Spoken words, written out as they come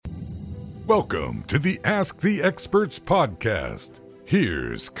Welcome to the Ask the Experts podcast.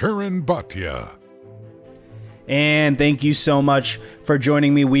 Here's Curran, Bhatia. And thank you so much for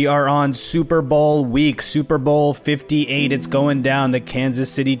joining me. We are on Super Bowl week, Super Bowl 58. It's going down. The Kansas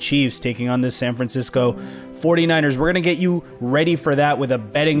City Chiefs taking on the San Francisco 49ers. We're going to get you ready for that with a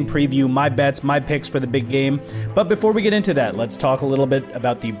betting preview, my bets, my picks for the big game. But before we get into that, let's talk a little bit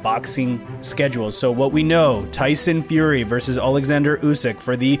about the boxing schedule. So what we know, Tyson Fury versus Alexander Usyk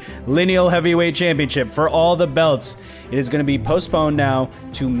for the lineal heavyweight championship for all the belts. It is going to be postponed now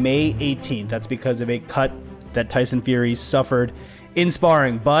to May 18th. That's because of a cut that Tyson Fury suffered in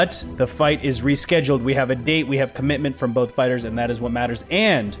sparring, but the fight is rescheduled. We have a date, we have commitment from both fighters, and that is what matters.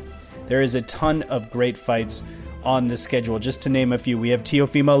 And there is a ton of great fights on the schedule. Just to name a few, we have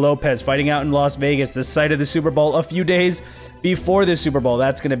Teofimo Lopez fighting out in Las Vegas, the site of the Super Bowl, a few days before the Super Bowl.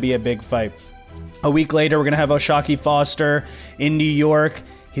 That's going to be a big fight. A week later, we're going to have O'Shaquie Foster in New York.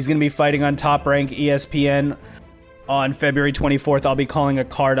 He's going to be fighting on Top Rank ESPN. On February 24th, I'll be calling a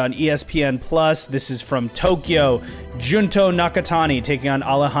card on ESPN+. This is from Tokyo. Junto Nakatani taking on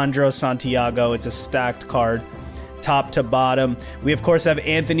Alejandro Santiago. It's a stacked card, top to bottom. We, of course, have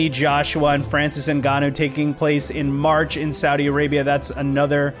Anthony Joshua and Francis Ngannou taking place in March in Saudi Arabia. That's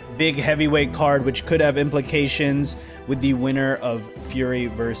another big heavyweight card, which could have implications with the winner of Fury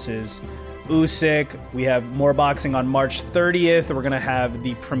versus Usyk. We have more boxing on March 30th. We're going to have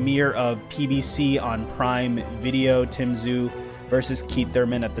the premiere of PBC on Prime Video. Tim Tszyu versus Keith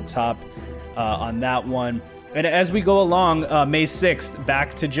Thurman at the top on that one. And as we go along, May 6th,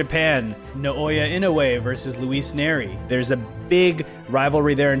 back to Japan. Naoya Inoue versus Luis Neri. There's a big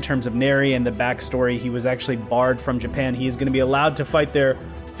rivalry there in terms of Neri and the backstory. He was actually barred from Japan. He is going to be allowed to fight there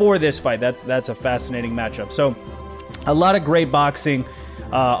for this fight. That's a fascinating matchup. So a lot of great boxing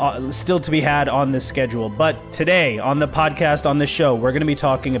still to be had on this schedule. But today on the podcast, on the show, we're going to be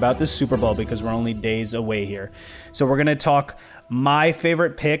talking about the Super Bowl because we're only days away here. So we're going to talk my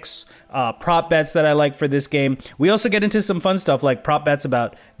favorite picks, prop bets that I like for this game. We also get into some fun stuff like prop bets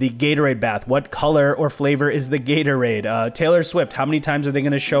about the Gatorade bath. What color or flavor is the Gatorade? Taylor Swift, how many times are they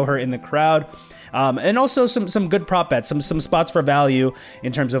going to show her in the crowd? And also some good prop bets, some spots for value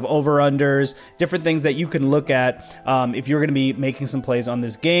in terms of over-unders, different things that you can look at if you're going to be making some plays on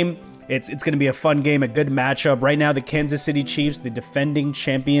this game. It's going to be a fun game, a good matchup. Right now, the Kansas City Chiefs, the defending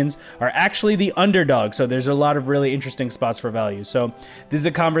champions, are actually the underdog. So there's a lot of really interesting spots for value. So this is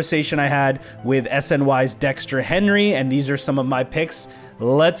a conversation I had with SNY's Dexter Henry, and these are some of my picks.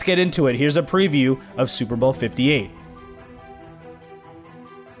 Let's get into it. Here's a preview of Super Bowl 58.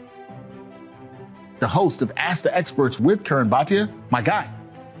 The host of Ask the Experts with Curran, Bhatia, my guy.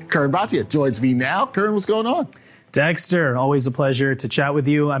 Curran Bhatia joins me now. Curran, what's going on? Dexter, always a pleasure to chat with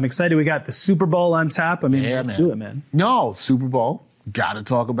you. I'm excited we got the Super Bowl on tap. I mean, let's do it, man. No, Super Bowl. Got to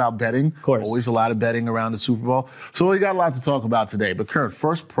talk about betting. Of course. Always a lot of betting around the Super Bowl. So we got a lot to talk about today. But Curran,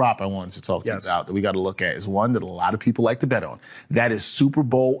 first prop I wanted to talk to you about that we got to look at is one that a lot of people like to bet on. That is Super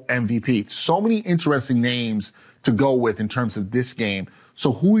Bowl MVP. So many interesting names to go with in terms of this game.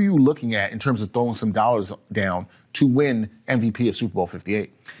 So who are you looking at in terms of throwing some dollars down to win MVP of Super Bowl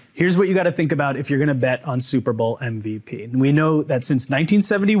 58? Here's what you got to think about if you're going to bet on Super Bowl MVP. And we know that since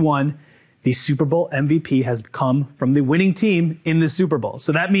 1971, the Super Bowl MVP has come from the winning team in the Super Bowl.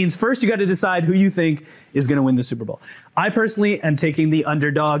 So that means first you got to decide who you think is going to win the Super Bowl. I personally am taking the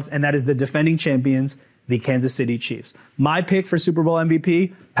underdogs, and that is the defending champions, the Kansas City Chiefs. My pick for Super Bowl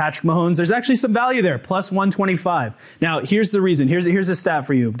MVP, Patrick Mahomes. There's actually some value there, plus 125. Now, here's the reason. Here's a stat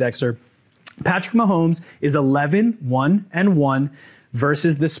for you, Dexter. Patrick Mahomes is 11-1-1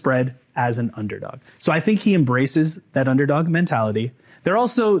 versus the spread as an underdog. So I think he embraces that underdog mentality. They're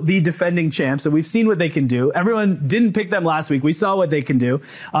also the defending champs, so we've seen what they can do. Everyone didn't pick them last week. We saw what they can do.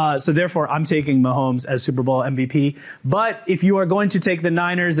 So therefore, I'm taking Mahomes as Super Bowl MVP. But if you are going to take the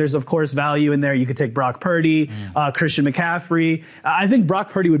Niners, there's, of course, value in there. You could take Brock Purdy, Christian McCaffrey. I think Brock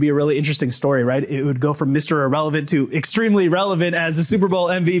Purdy would be a really interesting story, right? It would go from Mr. Irrelevant to extremely relevant as the Super Bowl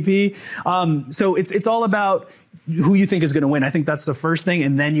MVP. So it's all about who you think is going to win. I think that's the first thing,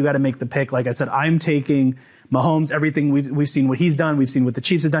 and then you got to make the pick. Like I said, I'm taking Mahomes. Everything we've seen what he's done. We've seen what the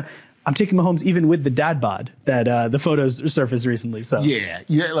Chiefs have done. I'm taking Mahomes even with the dad bod that the photos surfaced recently. So yeah.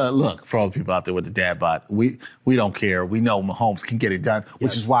 Look, for all the people out there with the dad bod, we don't care. We know Mahomes can get it done,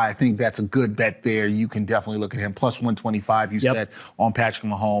 which is why I think that's a good bet there. You can definitely look at him. Plus 125, you said, on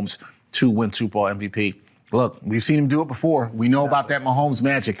Patrick Mahomes to win Super Bowl MVP. Look, we've seen him do it before. We know about that Mahomes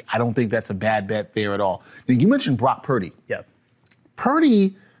magic. I don't think that's a bad bet there at all. Now, you mentioned Brock Purdy. Yep.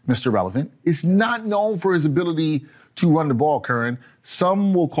 Purdy, Mr. Relevant, is not known for his ability to run the ball, Curran.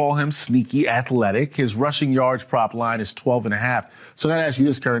 Some will call him sneaky athletic. His rushing yards prop line is 12.5. So I got to ask you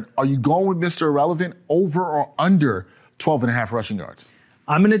this, Curran. Are you going with Mr. Irrelevant over or under 12.5 rushing yards?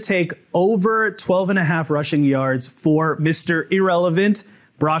 I'm going to take over 12.5 rushing yards for Mr. Irrelevant,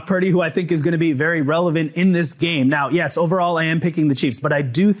 Brock Purdy, who I think is going to be very relevant in this game. Now, yes, overall I am picking the Chiefs, but I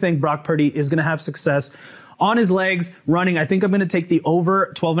do think Brock Purdy is going to have success on his legs running. I think I'm going to take the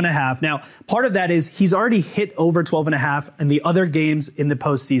over 12.5. Now, part of that is he's already hit over 12.5 in the other games in the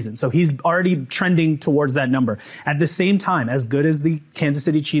postseason. So he's already trending towards that number. At the same time, as good as the Kansas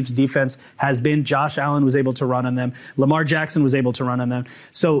City Chiefs defense has been, Josh Allen was able to run on them. Lamar Jackson was able to run on them.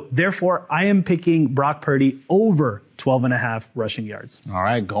 So therefore, I am picking Brock Purdy over 12.5 rushing yards. All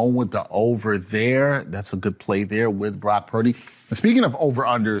right, going with the over there. That's a good play there with Brock Purdy. And speaking of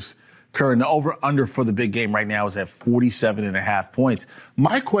over-unders, Curran, the over-under for the big game right now is at 47.5 points.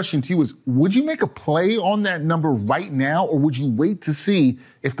 My question to you is, would you make a play on that number right now, or would you wait to see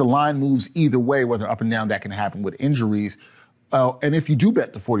if the line moves either way, whether up and down? That can happen with injuries. And if you do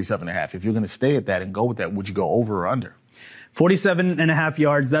bet the 47.5, if you're going to stay at that and go with that, would you go over or under? 47.5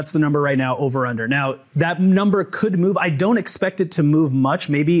 yards, that's the number right now, over under. Now, that number could move. I don't expect it to move much,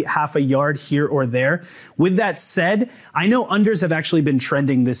 maybe half a yard here or there. With that said, I know unders have actually been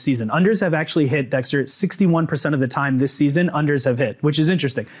trending this season. Unders have actually hit, Dexter, 61% of the time this season, unders have hit, which is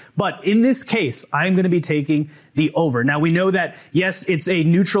interesting. But in this case, I'm going to be taking the over. Now, we know that, yes, it's a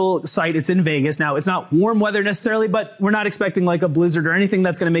neutral site. It's in Vegas. Now, it's not warm weather necessarily, but we're not expecting like a blizzard or anything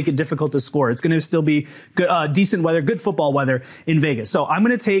that's going to make it difficult to score. It's going to still be good, decent weather, good football weather in Vegas. So I'm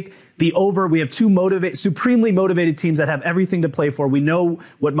going to take the over. We have two supremely motivated teams that have everything to play for. We know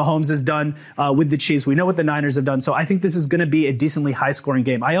what Mahomes has done with the Chiefs. We know what the Niners have done. So I think this is going to be a decently high-scoring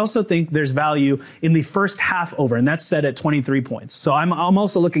game. I also think there's value in the first half over, and that's set at 23 points. So I'm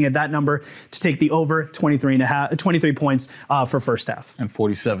also looking at that number to take the over 23 points for first half. And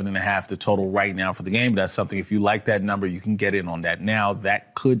 47.5 the total right now for the game. That's something, if you like that number, you can get in on that now.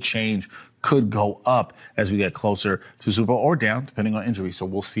 That could change, could go up as we get closer to Super Bowl, or down, depending on injury. So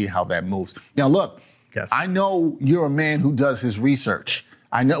we'll see how that moves. Now, look, yes, I know you're a man who does his research.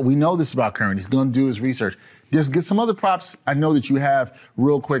 Yes. We know this about Curran. He's going to do his research. Just get some other props I know that you have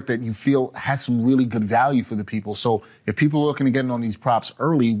real quick that you feel has some really good value for the people. So if people are looking to get in on these props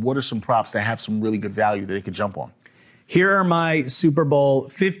early, what are some props that have some really good value that they could jump on? Here are my Super Bowl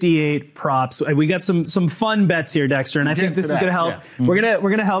 58 props. We got some fun bets here, Dexter, and I think this is going to help. Yeah. We're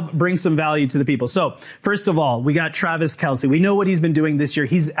gonna help bring some value to the people. So first of all, we got Travis Kelce. We know what he's been doing this year.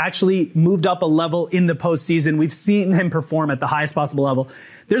 He's actually moved up a level in the postseason. We've seen him perform at the highest possible level.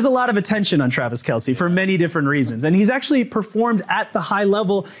 There's a lot of attention on Travis Kelce for many different reasons, and he's actually performed at the high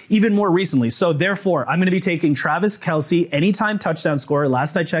level even more recently. So therefore, I'm going to be taking Travis Kelce anytime touchdown scorer.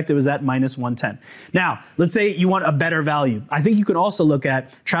 Last I checked, it was at -110. Now, let's say you want a better value. I think you can also look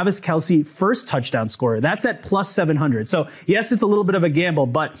at Travis Kelce first touchdown scorer. That's at +700. So yes, it's a little bit of a gamble,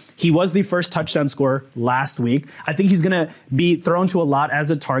 but he was the first touchdown scorer last week. I think he's going to be thrown to a lot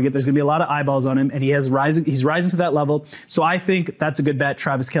as a target. There's going to be a lot of eyeballs on him, and he's rising to that level. So I think that's a good bet,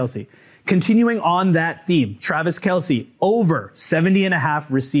 Travis Kelce. Continuing on that theme, Travis Kelce over 70.5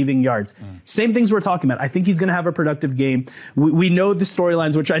 receiving yards. Same things we're talking about. I think he's going to have a productive game. We know the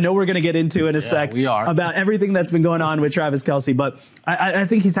storylines, which I know we're going to get into in a sec, about everything that's been going on with Travis Kelce. But I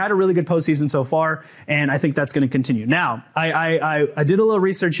think he's had a really good postseason so far, and I think that's going to continue. Now, I did a little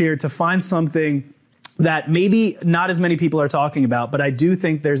research here to find something that maybe not as many people are talking about, but I do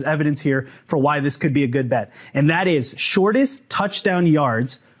think there's evidence here for why this could be a good bet. And that is shortest touchdown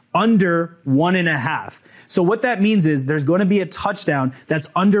yards under 1.5. So what that means is there's going to be a touchdown that's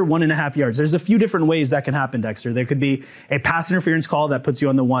under 1.5 yards. There's a few different ways that can happen, Dexter. There could be a pass interference call that puts you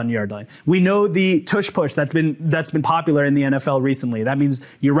on the 1 yard line. We know the tush push that's been popular in the NFL recently. That means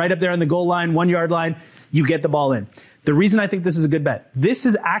you're right up there on the goal line, 1 yard line, you get the ball in. The reason I think this is a good bet, this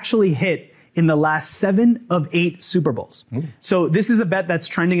has actually hit in the last 7 of 8 Super Bowls. So this is a bet that's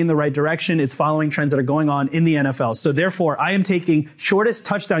trending in the right direction. It's following trends that are going on in the NFL. So therefore, I am taking shortest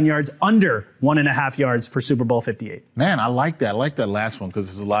touchdown yards under 1.5 yards for Super Bowl 58. Man, I like that. I like that last one because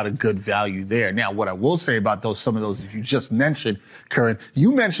there's a lot of good value there. Now, what I will say about some of those that you just mentioned, Curran,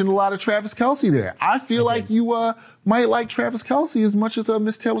 you mentioned a lot of Travis Kelce there. I feel like you might like Travis Kelce as much as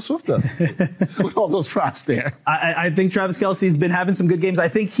Miss Taylor Swift does with all those props there. I think Travis Kelce's been having some good games. I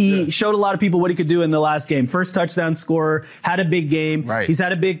think he showed a lot of people what he could do in the last game. First touchdown scorer, had a big game. Right. He's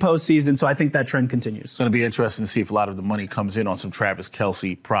had a big postseason, so I think that trend continues. It's going to be interesting to see if a lot of the money comes in on some Travis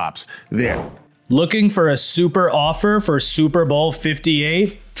Kelce props there. Looking for a super offer for Super Bowl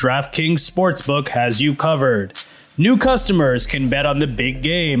 58? DraftKings Sportsbook has you covered. New customers can bet on the big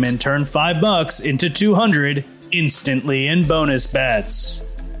game and turn $5 into $200 instantly in bonus bets.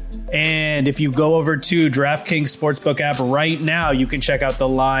 And if you go over to DraftKings Sportsbook app right now, you can check out the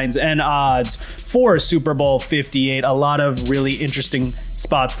lines and odds for Super Bowl 58. A lot of really interesting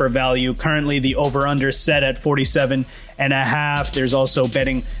spots for value. Currently, the over-under set at 47.5. There's also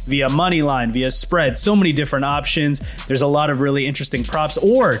betting via money line, via spread. So many different options. There's a lot of really interesting props,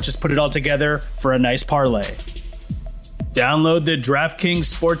 or just put it all together for a nice parlay. Download the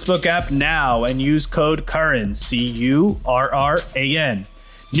DraftKings Sportsbook app now and use code Curran, CURRAN.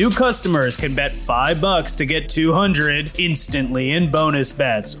 New customers can bet $5 to get $200 instantly in bonus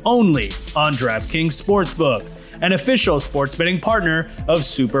bets only on DraftKings Sportsbook, an official sports betting partner of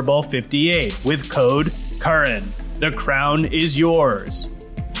Super Bowl 58 with code Curran. The crown is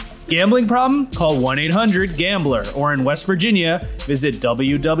yours. Gambling problem? Call 1-800-GAMBLER, or in West Virginia, visit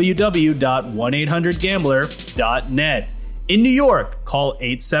www.1800gambler.net. In New York, call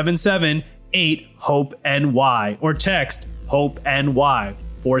 877-8-HOPE-NY or text HOPE-NY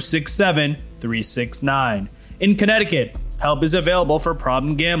 467-369. In Connecticut, help is available for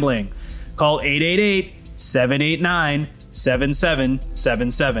problem gambling. Call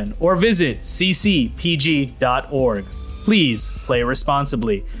 888-789-7777 or visit ccpg.org. Please play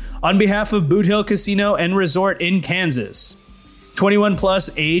responsibly. On behalf of Boot Hill Casino and Resort in Kansas. 21 plus,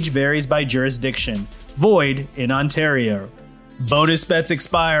 age varies by jurisdiction. Void in Ontario. Bonus bets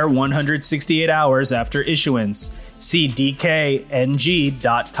expire 168 hours after issuance. See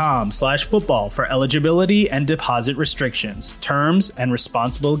dkng.com/football for eligibility and deposit restrictions, terms, and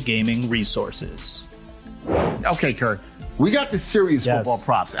responsible gaming resources. Okay, Curran, we got the serious football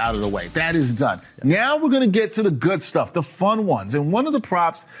props out of the way. That is done. Now we're going to get to the good stuff, the fun ones. And one of the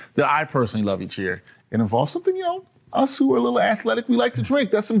props that I personally love each year, it involves something, us who are a little athletic, we like to drink.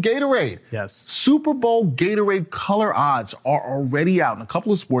 That's some Gatorade. Yes. Super Bowl Gatorade color odds are already out in a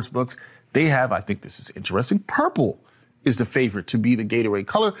couple of sports books. They have, I think this is interesting, purple is the favorite to be the Gatorade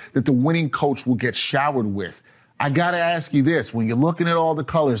color that the winning coach will get showered with. I got to ask you this. When you're looking at all the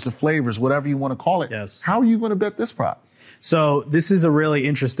colors, the flavors, whatever you want to call it, how are you going to bet this prop? So this is a really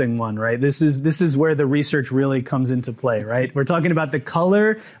interesting one, right? This is where the research really comes into play, right? We're talking about the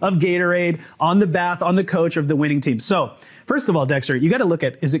color of Gatorade on the bath, on the coach of the winning team. So first of all, Dexter, you got to look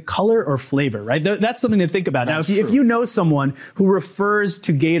at, is it color or flavor, right? That's something to think about. Now, if you know someone who refers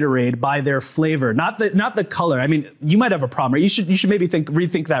to Gatorade by their flavor, not the color, I mean, you might have a problem, right? You should maybe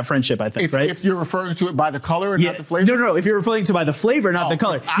rethink that friendship, I think, right? If you're referring to it by the color and not the flavor? No. If you're referring to by the flavor, not the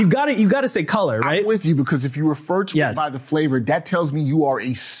color, you got to say color, right? I'm with you, because if you refer to it by the flavor, that tells me you are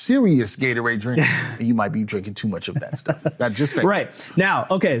a serious Gatorade drinker and you might be drinking too much of that stuff. That just saying. Right. Now,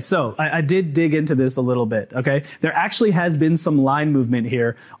 okay, so I did dig into this a little bit, okay? There actually has been some line movement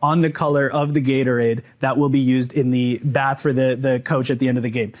here on the color of the Gatorade that will be used in the bath for the coach at the end of the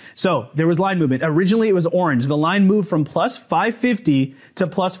game. So there was line movement. Originally, it was orange. The line moved from plus 550 to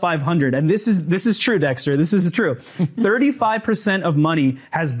plus 500. And this is true, Dexter. This is true. 35% of money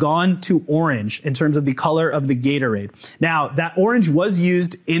has gone to orange in terms of the color of the Gatorade. Now, that orange was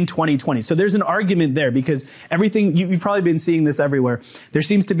used in 2020. So there's an argument there, because everything, you've probably been seeing this everywhere. There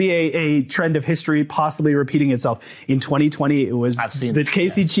seems to be a trend of history possibly repeating itself. In 2020, it was the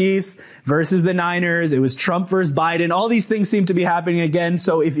KC Chiefs versus the Niners. It was Trump versus Biden. All these things seem to be happening again.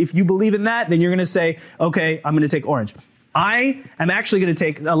 So if you believe in that, then you're going to say, okay, I'm going to take orange. I am actually going to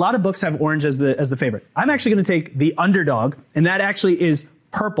take, a lot of books have orange as the favorite. I'm actually going to take the underdog, and that actually is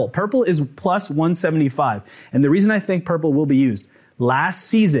purple. Purple is plus 175. And the reason I think purple will be used, last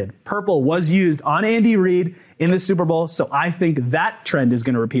season, purple was used on Andy Reid in the Super Bowl. So I think that trend is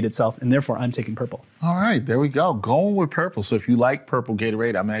going to repeat itself, and therefore I'm taking purple. All right, there we go. Going with purple. So if you like purple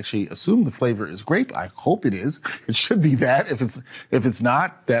Gatorade, I'm actually assuming the flavor is grape. I hope it is. It should be that. If it's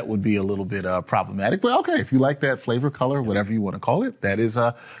not, that would be a little bit problematic. But okay, if you like that flavor, color, whatever you want to call it, that is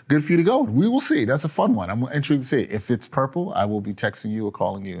good for you to go with. We will see. That's a fun one. I'm intrigued to see. If it's purple, I will be texting you or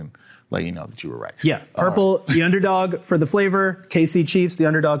calling you and let you know that you were right. Yeah, purple, the underdog for the flavor, KC Chiefs, the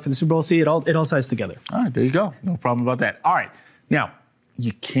underdog for the Super Bowl. See, it all ties together. All right, there you go. No problem about that. All right, now,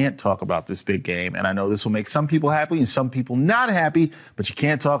 you can't talk about this big game, and I know this will make some people happy and some people not happy, but you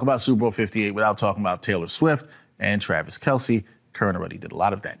can't talk about Super Bowl 58 without talking about Taylor Swift and Travis Kelce. Curran already did a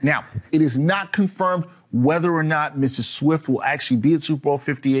lot of that. Now, it is not confirmed whether or not Mrs. Swift will actually be at Super Bowl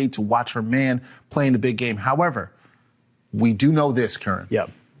 58 to watch her man play in the big game. However, we do know this, Curran.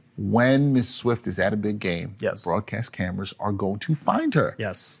 Yep. When Miss Swift is at a big game, yes, broadcast cameras are going to find her.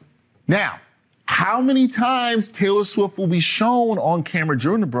 Yes. Now, how many times Taylor Swift will be shown on camera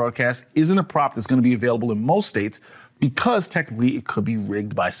during the broadcast isn't a prop that's going to be available in most states, because technically it could be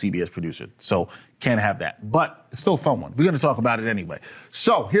rigged by CBS producer. So can't have that. But it's still a fun one. We're going to talk about it anyway.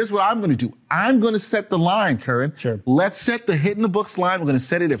 So here's what I'm going to do. I'm going to set the line, Curran. Sure. Let's set the Hit in the Books line. We're going to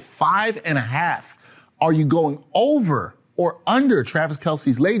set it at 5.5. Are you going over or under Travis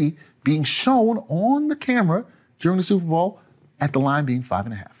Kelce's lady being shown on the camera during the Super Bowl at the line being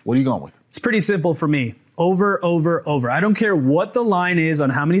 5.5? What are you going with? It's pretty simple for me. Over, over, over. I don't care what the line is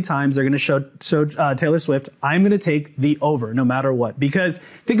on how many times they're going to show Taylor Swift. I'm going to take the over no matter what. Because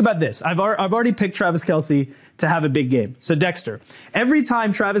think about this. I've already picked Travis Kelce to have a big game. So Dexter, every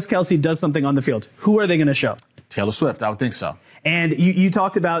time Travis Kelce does something on the field, who are they going to show? Taylor Swift, I would think so. And you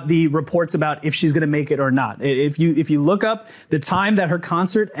talked about the reports about if she's going to make it or not. If you look up the time that her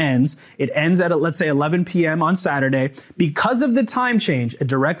concert ends, it ends at, let's say, 11 p.m. on Saturday. Because of the time change, a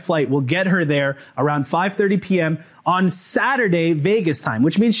direct flight will get her there around 5:30 p.m. on Saturday, Vegas time,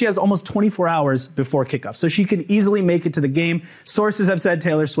 which means she has almost 24 hours before kickoff. So she can easily make it to the game. Sources have said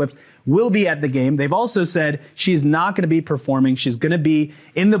Taylor Swift will be at the game. They've also said she's not going to be performing. She's going to be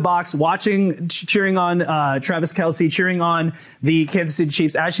in the box watching, cheering on Travis Kelce, cheering on the Kansas City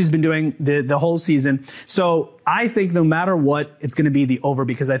Chiefs as she's been doing the whole season. So I think no matter what, it's going to be the over,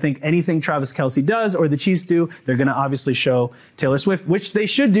 because I think anything Travis Kelce does or the Chiefs do, they're going to obviously show Taylor Swift, which they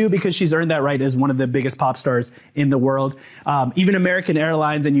should do because she's earned that right as one of the biggest pop stars in the world. Even American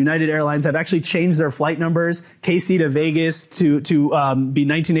Airlines and United Airlines have actually changed their flight numbers, KC to Vegas to be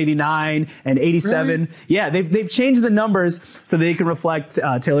 1989 and 87. Really? Yeah, they've changed the numbers so they can reflect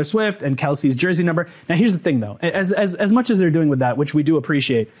Taylor Swift and Kelce's jersey number. Now, here's the thing, though. As much as they're doing with that, which we do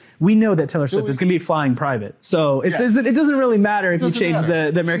appreciate, we know that Taylor Swift is going to be flying private. So it doesn't really matter if you change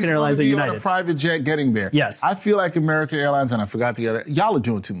the American Airlines or United. On a private jet getting there. Yes. I feel like American Airlines, and I forgot the other, y'all are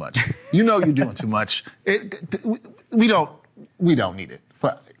doing too much. You know you're doing too much. We don't need it.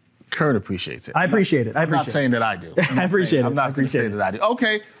 But Curran appreciates it. I appreciate it. I'm not saying that I do. I appreciate it. I'm not going to say that I do.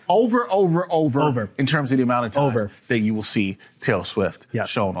 Okay. Over. In terms of the amount of times that you will see Taylor Swift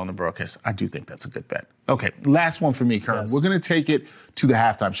shown on the broadcast. I do think that's a good bet. Okay. Last one for me, Curran. Yes. We're going to take it to the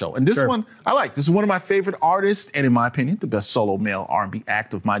halftime show. And this one, I like. This is one of my favorite artists, and in my opinion, the best solo male R&B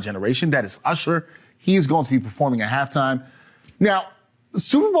act of my generation. That is Usher. He is going to be performing at halftime. Now,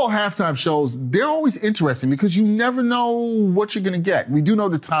 Super Bowl halftime shows, they're always interesting because you never know what you're going to get. We do know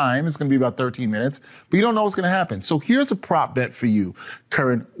the time. It's going to be about 13 minutes, but you don't know what's going to happen. So here's a prop bet for you,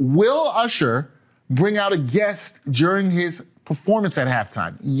 Curran. Will Usher bring out a guest during his performance at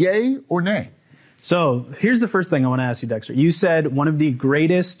halftime? Yay or nay? So here's the first thing I want to ask you, Dexter. You said one of the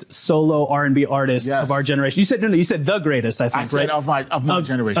greatest solo R&B artists of our generation. You said you said the greatest, I think, I said right? of my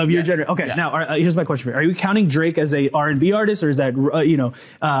generation. Of your generation. Okay, now here's my question for you. Are you counting Drake as a R&B artist, or is that,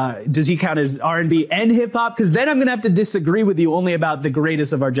 does he count as R&B and hip hop? Because then I'm going to have to disagree with you only about the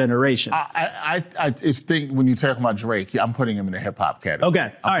greatest of our generation. I think when you talk about Drake, I'm putting him in the hip hop category.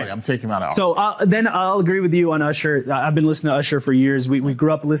 Okay, all right. I'm taking him out of So then I'll agree with you on Usher. I've been listening to Usher for years. We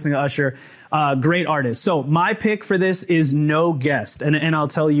grew up listening to Usher. Great artist. So my pick for this is no guest, and I'll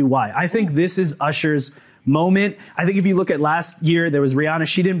tell you why. I think this is Usher's moment. I think if you look at last year, there was Rihanna.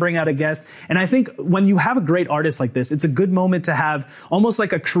 She didn't bring out a guest. And I think when you have a great artist like this, it's a good moment to have almost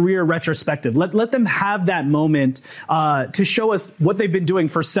like a career retrospective. Let them have that moment to show us what they've been doing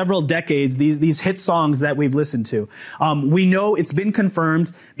for several decades, these hit songs that we've listened to. We know it's been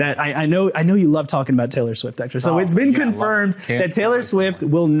confirmed that I know you love talking about Taylor Swift, Dexter. So it's been confirmed that Taylor Swift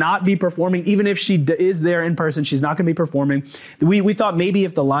will not be performing. Even if she is there in person, she's not going to be performing. We thought maybe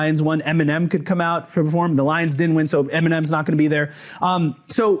if the Lions won, Eminem could come out to perform. The Lions didn't win, so Eminem's not going to be there.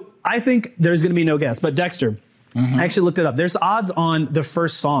 So I think there's going to be no guest. But Dexter, I actually looked it up. There's odds on the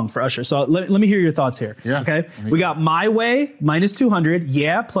first song for Usher. So let me hear your thoughts here. Yeah. Okay. We got My Way, minus 200.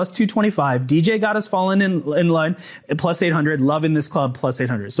 Yeah, plus 225. DJ Got Us Falling in Line, plus 800. Love in This Club, plus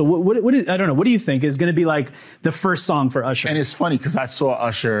 800. So what I don't know. What do you think is going to be like the first song for Usher? And it's funny because I saw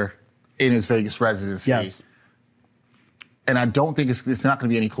Usher in his Vegas residency. Yes. And I don't think it's not going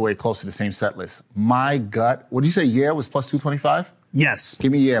to be any way close to the same set list. My gut, what did you say? Yeah, was plus 225? Yes.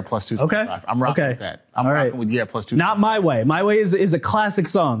 Give me Yeah plus 225. Okay. I'm rocking with that. I'm rocking with Yeah plus 225. Not My Way. My Way is a classic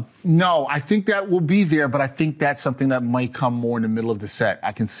song. No, I think that will be there, but I think that's something that might come more in the middle of the set.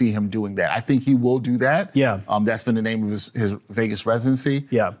 I can see him doing that. I think he will do that. Yeah. That's been the name of his Vegas residency.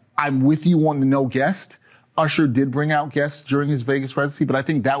 Yeah. I'm with you on the no guest. Usher did bring out guests during his Vegas residency, but I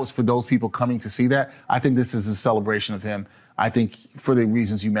think that was for those people coming to see that. I think this is a celebration of him. I think for the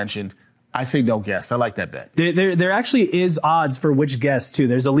reasons you mentioned, I say no guest. I like that bet. There actually is odds for which guest too.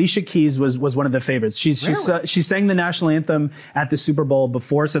 There's Alicia Keys was one of the favorites. She sang the national anthem at the Super Bowl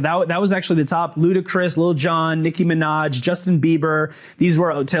before, so that was actually the top. Ludacris, Lil Jon, Nicki Minaj, Justin Bieber. These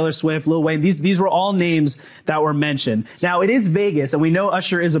were Taylor Swift, Lil Wayne. These were all names that were mentioned. Now it is Vegas, and we know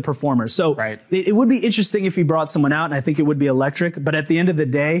Usher is a performer, so it would be interesting if he brought someone out, and I think it would be electric. But at the end of the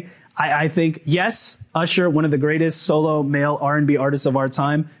day, I think yes, Usher, one of the greatest solo male R&B artists of our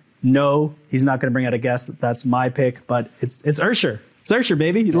time. No, he's not going to bring out a guest. That's my pick, but it's Usher. It's Usher,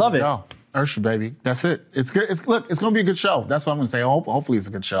 baby. You love it. Usher, baby. That's it. It's good. Look, it's going to be a good show. That's what I'm going to say. Hopefully it's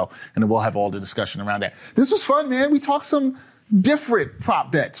a good show, and then we'll have all the discussion around that. This was fun, man. We talked some different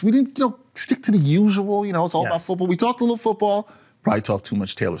prop bets. We didn't, stick to the usual. It's all about football. We talked a little football. Probably talk too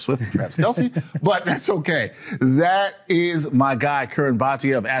much Taylor Swift and Travis Kelce, but that's okay. That is my guy, Curran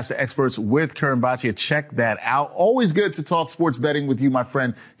Bhatia of Ask the Experts with Curran Bhatia. Check that out. Always good to talk sports betting with you, my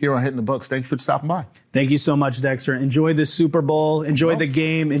friend, here on Hitting the Books. Thank you for stopping by. Thank you so much, Dexter. Enjoy the Super Bowl. Enjoy the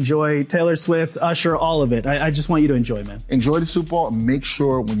game. Enjoy Taylor Swift, Usher, all of it. I just want you to enjoy, man. Enjoy the Super Bowl, and make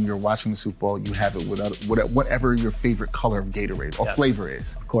sure when you're watching the Super Bowl, you have it without whatever your favorite color of Gatorade or flavor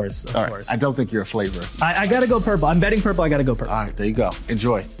is. Of course. I don't think you're a flavor. I got to go purple. I'm betting purple. I got to go purple. All right, there you go.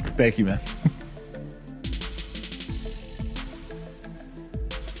 Enjoy. Thank you, man.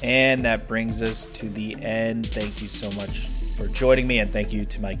 And that brings us to the end. Thank you so much for joining me, and thank you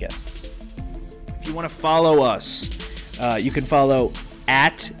to my guests. If you want to follow us, you can follow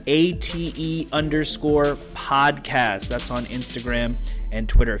at ATE_podcast. That's on Instagram and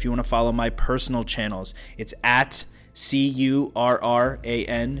Twitter. If you want to follow my personal channels, it's at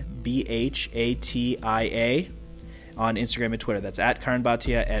CurranBhatia on Instagram and Twitter. That's at Curran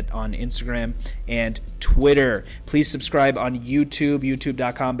Bhatia on Instagram and Twitter. Please subscribe on YouTube,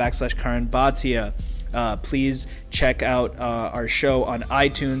 youtube.com/Curran Bhatia. Please check out our show on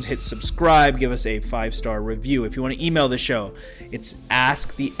iTunes. Hit subscribe. Give us a 5-star review. If you want to email the show, it's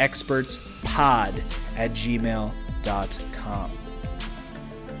asktheexpertspod@gmail.com.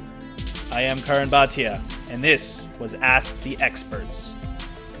 I am Curran Bhatia, and this was Ask the Experts.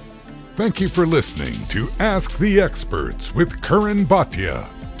 Thank you for listening to Ask the Experts with Curran Bhatia.